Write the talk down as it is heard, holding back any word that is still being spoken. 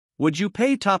Would you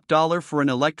pay top dollar for an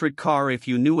electric car if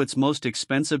you knew its most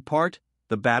expensive part,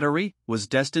 the battery, was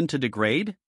destined to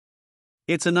degrade?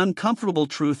 It's an uncomfortable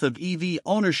truth of EV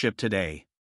ownership today.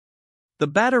 The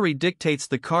battery dictates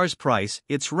the car's price,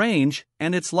 its range,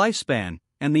 and its lifespan,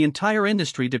 and the entire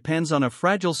industry depends on a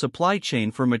fragile supply chain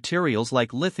for materials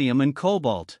like lithium and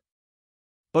cobalt.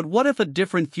 But what if a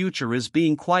different future is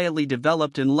being quietly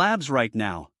developed in labs right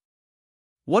now?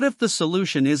 What if the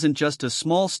solution isn't just a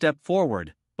small step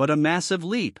forward, but a massive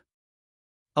leap?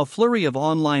 A flurry of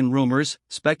online rumors,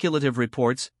 speculative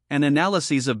reports, and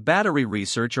analyses of battery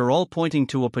research are all pointing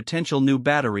to a potential new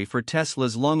battery for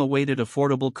Tesla's long-awaited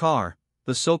affordable car,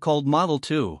 the so-called Model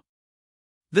 2.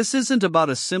 This isn't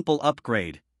about a simple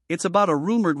upgrade, it's about a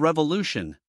rumored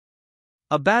revolution.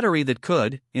 A battery that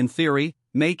could, in theory,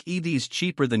 make EVs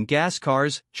cheaper than gas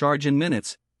cars, charge in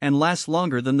minutes, and last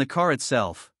longer than the car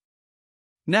itself.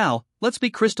 Now, let's be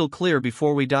crystal clear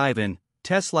before we dive in.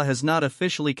 Tesla has not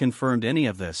officially confirmed any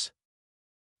of this.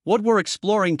 What we're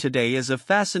exploring today is a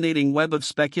fascinating web of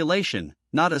speculation,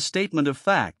 not a statement of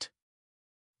fact.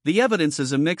 The evidence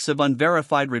is a mix of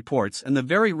unverified reports and the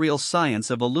very real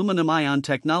science of aluminum-ion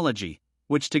technology,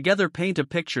 which together paint a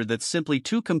picture that's simply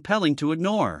too compelling to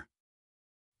ignore.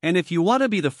 And if you want to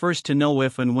be the first to know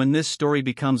if and when this story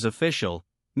becomes official,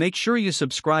 make sure you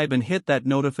subscribe and hit that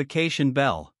notification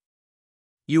bell.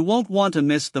 You won't want to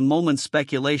miss the moment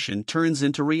speculation turns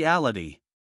into reality.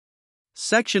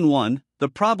 Section 1: The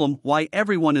problem: why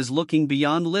everyone is looking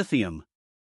beyond lithium.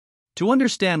 To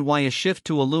understand why a shift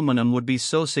to aluminum would be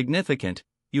so significant,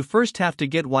 you first have to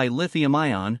get why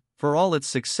lithium-ion, for all its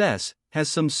success, has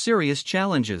some serious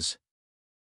challenges.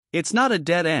 It's not a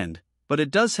dead end, but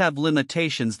it does have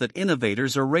limitations that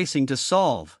innovators are racing to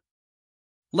solve.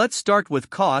 Let's start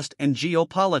with cost and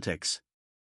geopolitics.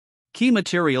 Key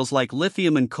materials like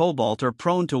lithium and cobalt are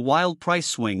prone to wild price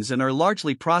swings and are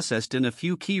largely processed in a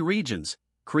few key regions,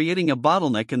 creating a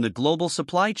bottleneck in the global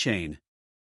supply chain.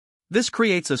 This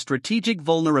creates a strategic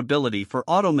vulnerability for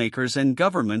automakers and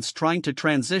governments trying to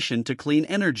transition to clean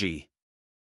energy.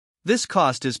 This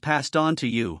cost is passed on to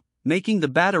you, making the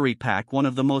battery pack one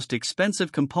of the most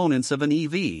expensive components of an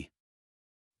EV.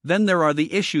 Then there are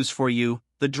the issues for you,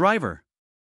 the driver.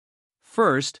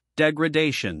 First,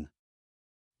 degradation.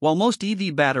 While most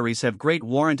EV batteries have great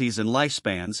warranties and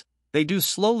lifespans, they do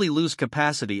slowly lose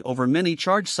capacity over many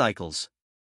charge cycles.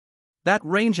 That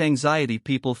range anxiety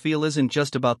people feel isn't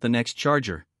just about the next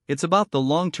charger, it's about the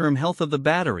long-term health of the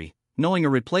battery, knowing a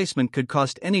replacement could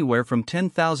cost anywhere from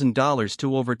 $10,000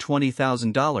 to over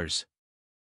 $20,000.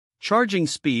 Charging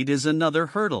speed is another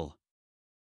hurdle.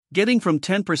 Getting from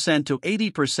 10% to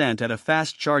 80% at a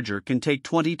fast charger can take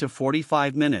 20 to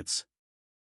 45 minutes.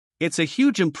 It's a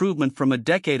huge improvement from a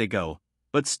decade ago,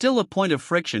 but still a point of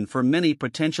friction for many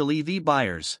potential EV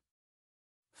buyers.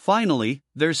 Finally,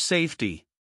 there's safety.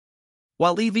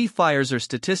 While EV fires are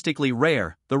statistically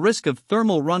rare, the risk of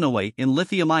thermal runaway in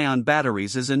lithium-ion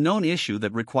batteries is a known issue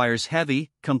that requires heavy,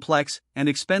 complex, and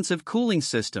expensive cooling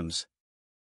systems.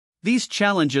 These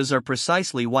challenges are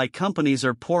precisely why companies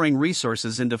are pouring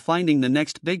resources into finding the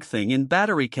next big thing in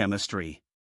battery chemistry.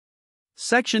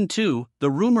 Section 2: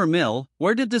 The rumor mill.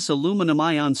 Where did this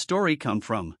aluminum-ion story come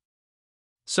from?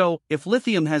 So, if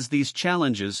lithium has these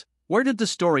challenges, where did the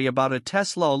story about a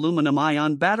Tesla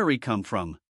aluminum-ion battery come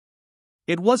from?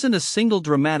 It wasn't a single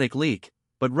dramatic leak,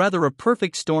 but rather a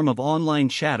perfect storm of online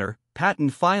chatter,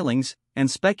 patent filings, and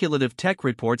speculative tech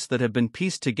reports that have been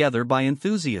pieced together by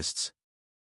enthusiasts.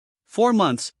 For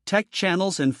months, tech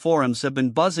channels and forums have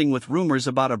been buzzing with rumors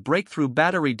about a breakthrough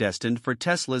battery destined for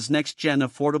Tesla's next-gen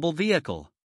affordable vehicle.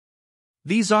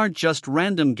 These aren't just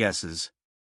random guesses.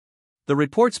 The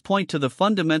reports point to the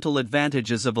fundamental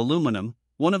advantages of aluminum,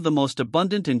 one of the most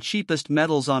abundant and cheapest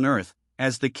metals on Earth,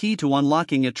 as the key to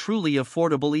unlocking a truly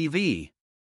affordable EV.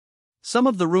 Some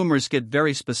of the rumors get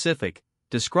very specific,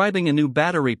 describing a new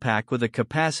battery pack with a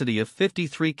capacity of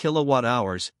 53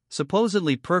 kilowatt-hours,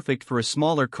 supposedly perfect for a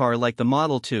smaller car like the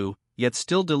Model 2, yet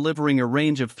still delivering a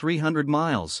range of 300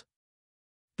 miles.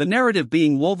 The narrative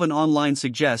being woven online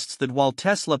suggests that while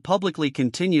Tesla publicly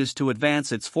continues to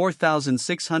advance its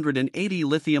 4,680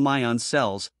 lithium-ion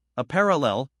cells, a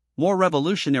parallel, more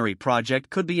revolutionary project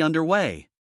could be underway.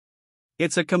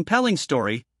 It's a compelling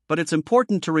story, but it's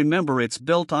important to remember it's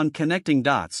built on connecting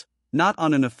dots, not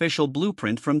on an official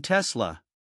blueprint from Tesla.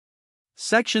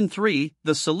 Section 3: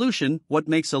 The solution. What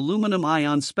makes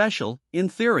aluminum-ion special, in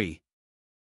theory?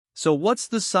 So what's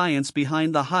the science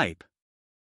behind the hype?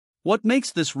 What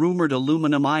makes this rumored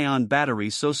aluminum-ion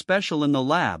battery so special in the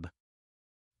lab?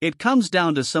 It comes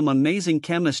down to some amazing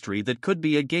chemistry that could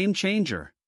be a game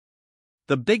changer.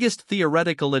 The biggest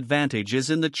theoretical advantage is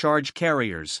in the charge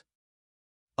carriers.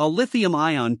 A lithium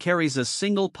ion carries a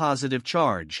single positive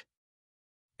charge.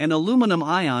 An aluminum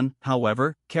ion,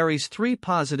 however, carries 3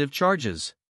 positive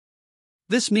charges.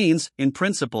 This means, in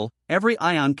principle, every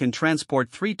ion can transport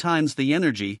 3 times the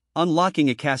energy, unlocking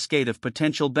a cascade of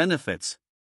potential benefits.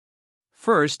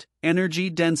 First, energy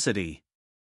density.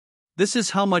 This is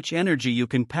how much energy you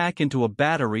can pack into a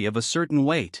battery of a certain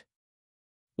weight.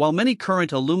 While many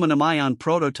current aluminum-ion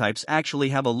prototypes actually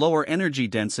have a lower energy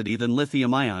density than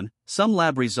lithium-ion, some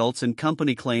lab results and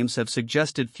company claims have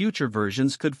suggested future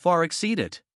versions could far exceed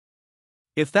it.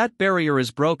 If that barrier is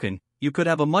broken, you could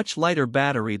have a much lighter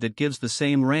battery that gives the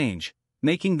same range,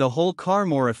 making the whole car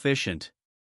more efficient.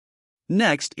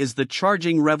 Next is the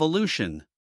charging revolution.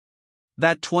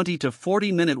 That 20 to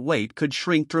 40 minute wait could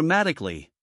shrink dramatically.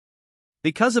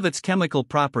 Because of its chemical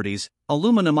properties,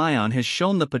 aluminum ion has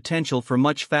shown the potential for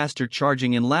much faster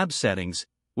charging in lab settings,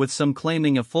 with some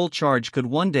claiming a full charge could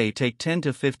one day take 10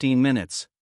 to 15 minutes.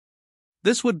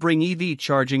 This would bring EV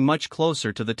charging much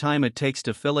closer to the time it takes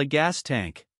to fill a gas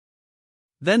tank.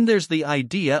 Then there's the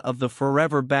idea of the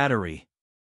forever battery.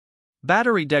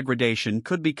 Battery degradation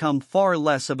could become far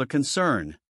less of a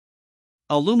concern.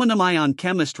 Aluminum-ion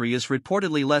chemistry is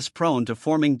reportedly less prone to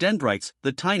forming dendrites,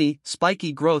 the tiny,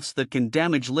 spiky growths that can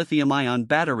damage lithium-ion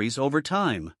batteries over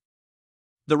time.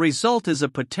 The result is a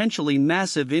potentially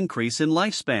massive increase in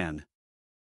lifespan.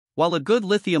 While a good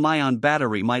lithium-ion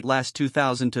battery might last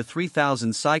 2,000 to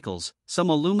 3,000 cycles, some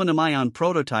aluminum-ion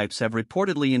prototypes have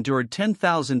reportedly endured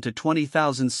 10,000 to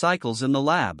 20,000 cycles in the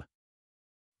lab.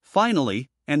 Finally,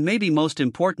 and maybe most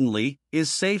importantly, is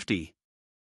safety.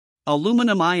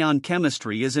 Aluminum-ion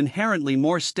chemistry is inherently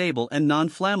more stable and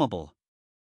non-flammable.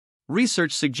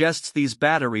 Research suggests these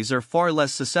batteries are far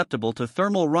less susceptible to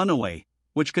thermal runaway,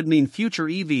 which could mean future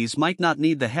EVs might not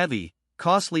need the heavy,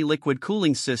 costly liquid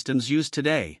cooling systems used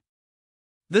today.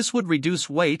 This would reduce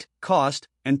weight, cost,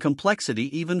 and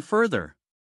complexity even further.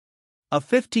 A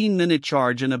 15-minute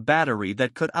charge in a battery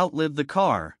that could outlive the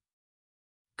car.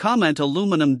 Comment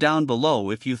aluminum down below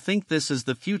if you think this is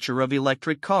the future of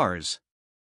electric cars.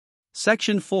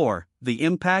 Section 4, The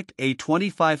Impact, a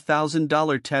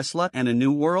 $25,000 Tesla and a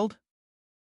New World?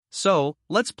 So,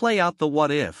 let's play out the what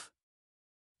if.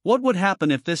 What would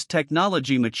happen if this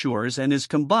technology matures and is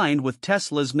combined with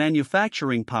Tesla's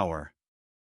manufacturing power?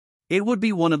 It would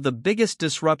be one of the biggest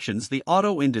disruptions the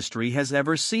auto industry has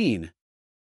ever seen.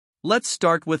 Let's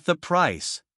start with the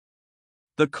price.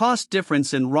 The cost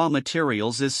difference in raw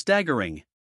materials is staggering.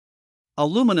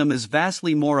 Aluminum is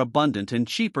vastly more abundant and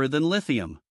cheaper than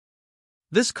lithium.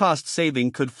 This cost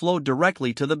saving could flow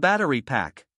directly to the battery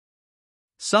pack.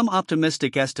 Some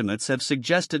optimistic estimates have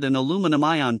suggested an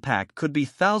aluminum-ion pack could be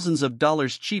thousands of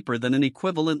dollars cheaper than an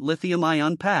equivalent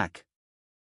lithium-ion pack.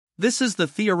 This is the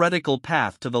theoretical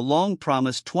path to the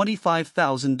long-promised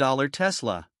 $25,000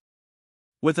 Tesla.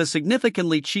 With a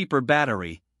significantly cheaper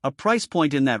battery, a price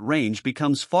point in that range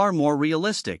becomes far more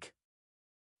realistic.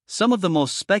 Some of the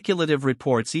most speculative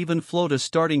reports even float a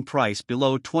starting price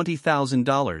below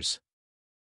 $20,000.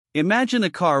 Imagine a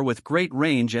car with great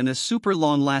range and a super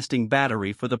long-lasting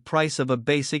battery for the price of a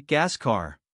basic gas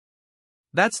car.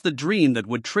 That's the dream that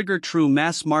would trigger true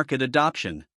mass-market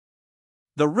adoption.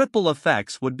 The ripple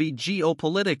effects would be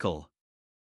geopolitical.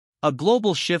 A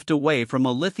global shift away from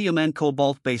a lithium and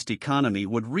cobalt-based economy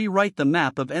would rewrite the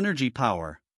map of energy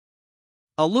power.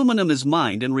 Aluminum is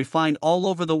mined and refined all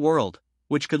over the world,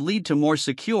 which could lead to more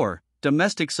secure,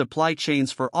 domestic supply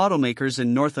chains for automakers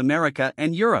in North America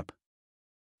and Europe.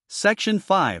 Section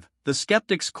 5, The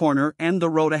Skeptics' Corner and the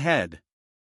Road Ahead.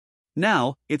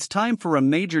 Now, it's time for a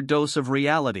major dose of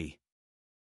reality.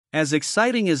 As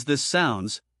exciting as this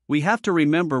sounds, we have to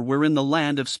remember we're in the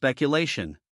land of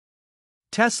speculation.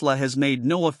 Tesla has made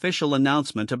no official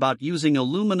announcement about using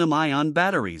aluminum-ion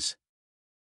batteries.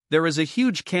 There is a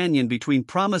huge canyon between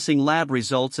promising lab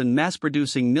results and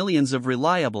mass-producing millions of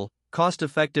reliable,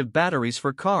 cost-effective batteries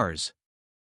for cars.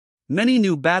 Many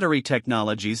new battery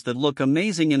technologies that look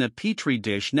amazing in a petri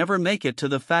dish never make it to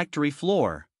the factory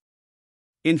floor.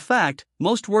 In fact,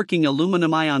 most working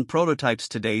aluminum-ion prototypes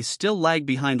today still lag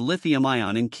behind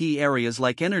lithium-ion in key areas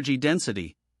like energy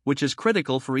density, which is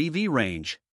critical for EV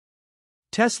range.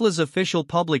 Tesla's official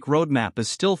public roadmap is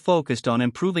still focused on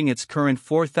improving its current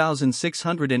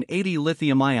 4,680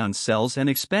 lithium-ion cells and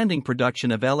expanding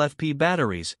production of LFP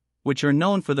batteries, which are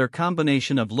known for their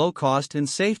combination of low cost and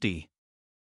safety.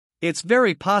 It's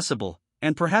very possible,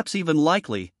 and perhaps even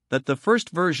likely, that the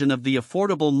first version of the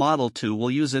affordable Model 2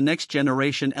 will use a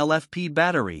next-generation LFP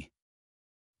battery.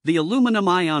 The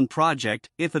aluminum-ion project,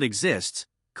 if it exists,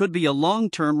 could be a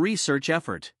long-term research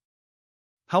effort.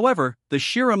 However, the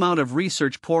sheer amount of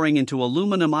research pouring into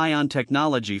aluminum-ion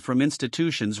technology from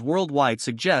institutions worldwide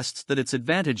suggests that its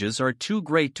advantages are too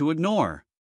great to ignore.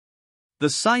 The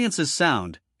science is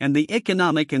sound, and the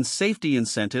economic and safety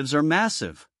incentives are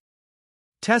massive.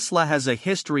 Tesla has a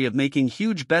history of making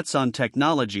huge bets on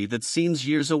technology that seems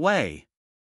years away.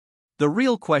 The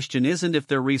real question isn't if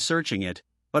they're researching it,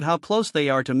 but how close they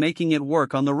are to making it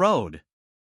work on the road.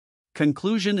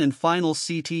 Conclusion and Final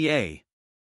CTA.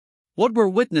 What we're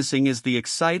witnessing is the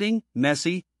exciting,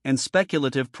 messy, and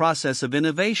speculative process of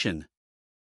innovation.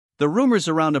 The rumors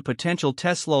around a potential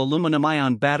Tesla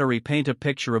aluminum-ion battery paint a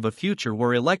picture of a future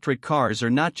where electric cars are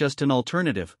not just an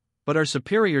alternative, but are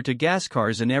superior to gas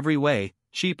cars in every way: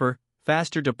 cheaper,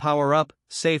 faster to power up,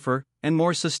 safer, and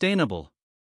more sustainable.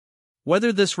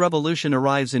 Whether this revolution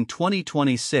arrives in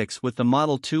 2026 with the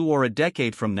Model 2 or a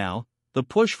decade from now, the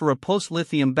push for a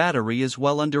post-lithium battery is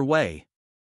well underway.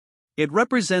 It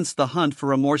represents the hunt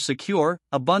for a more secure,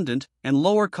 abundant, and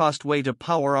lower-cost way to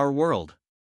power our world.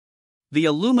 The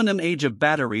aluminum age of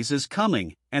batteries is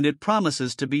coming, and it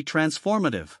promises to be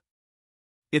transformative.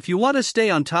 If you want to stay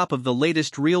on top of the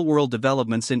latest real-world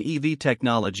developments in EV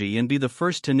technology and be the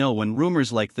first to know when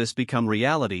rumors like this become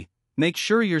reality, make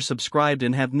sure you're subscribed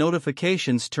and have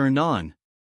notifications turned on.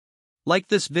 Like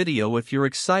this video if you're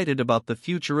excited about the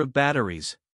future of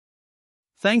batteries.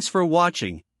 Thanks for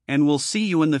watching, and we'll see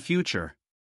you in the future.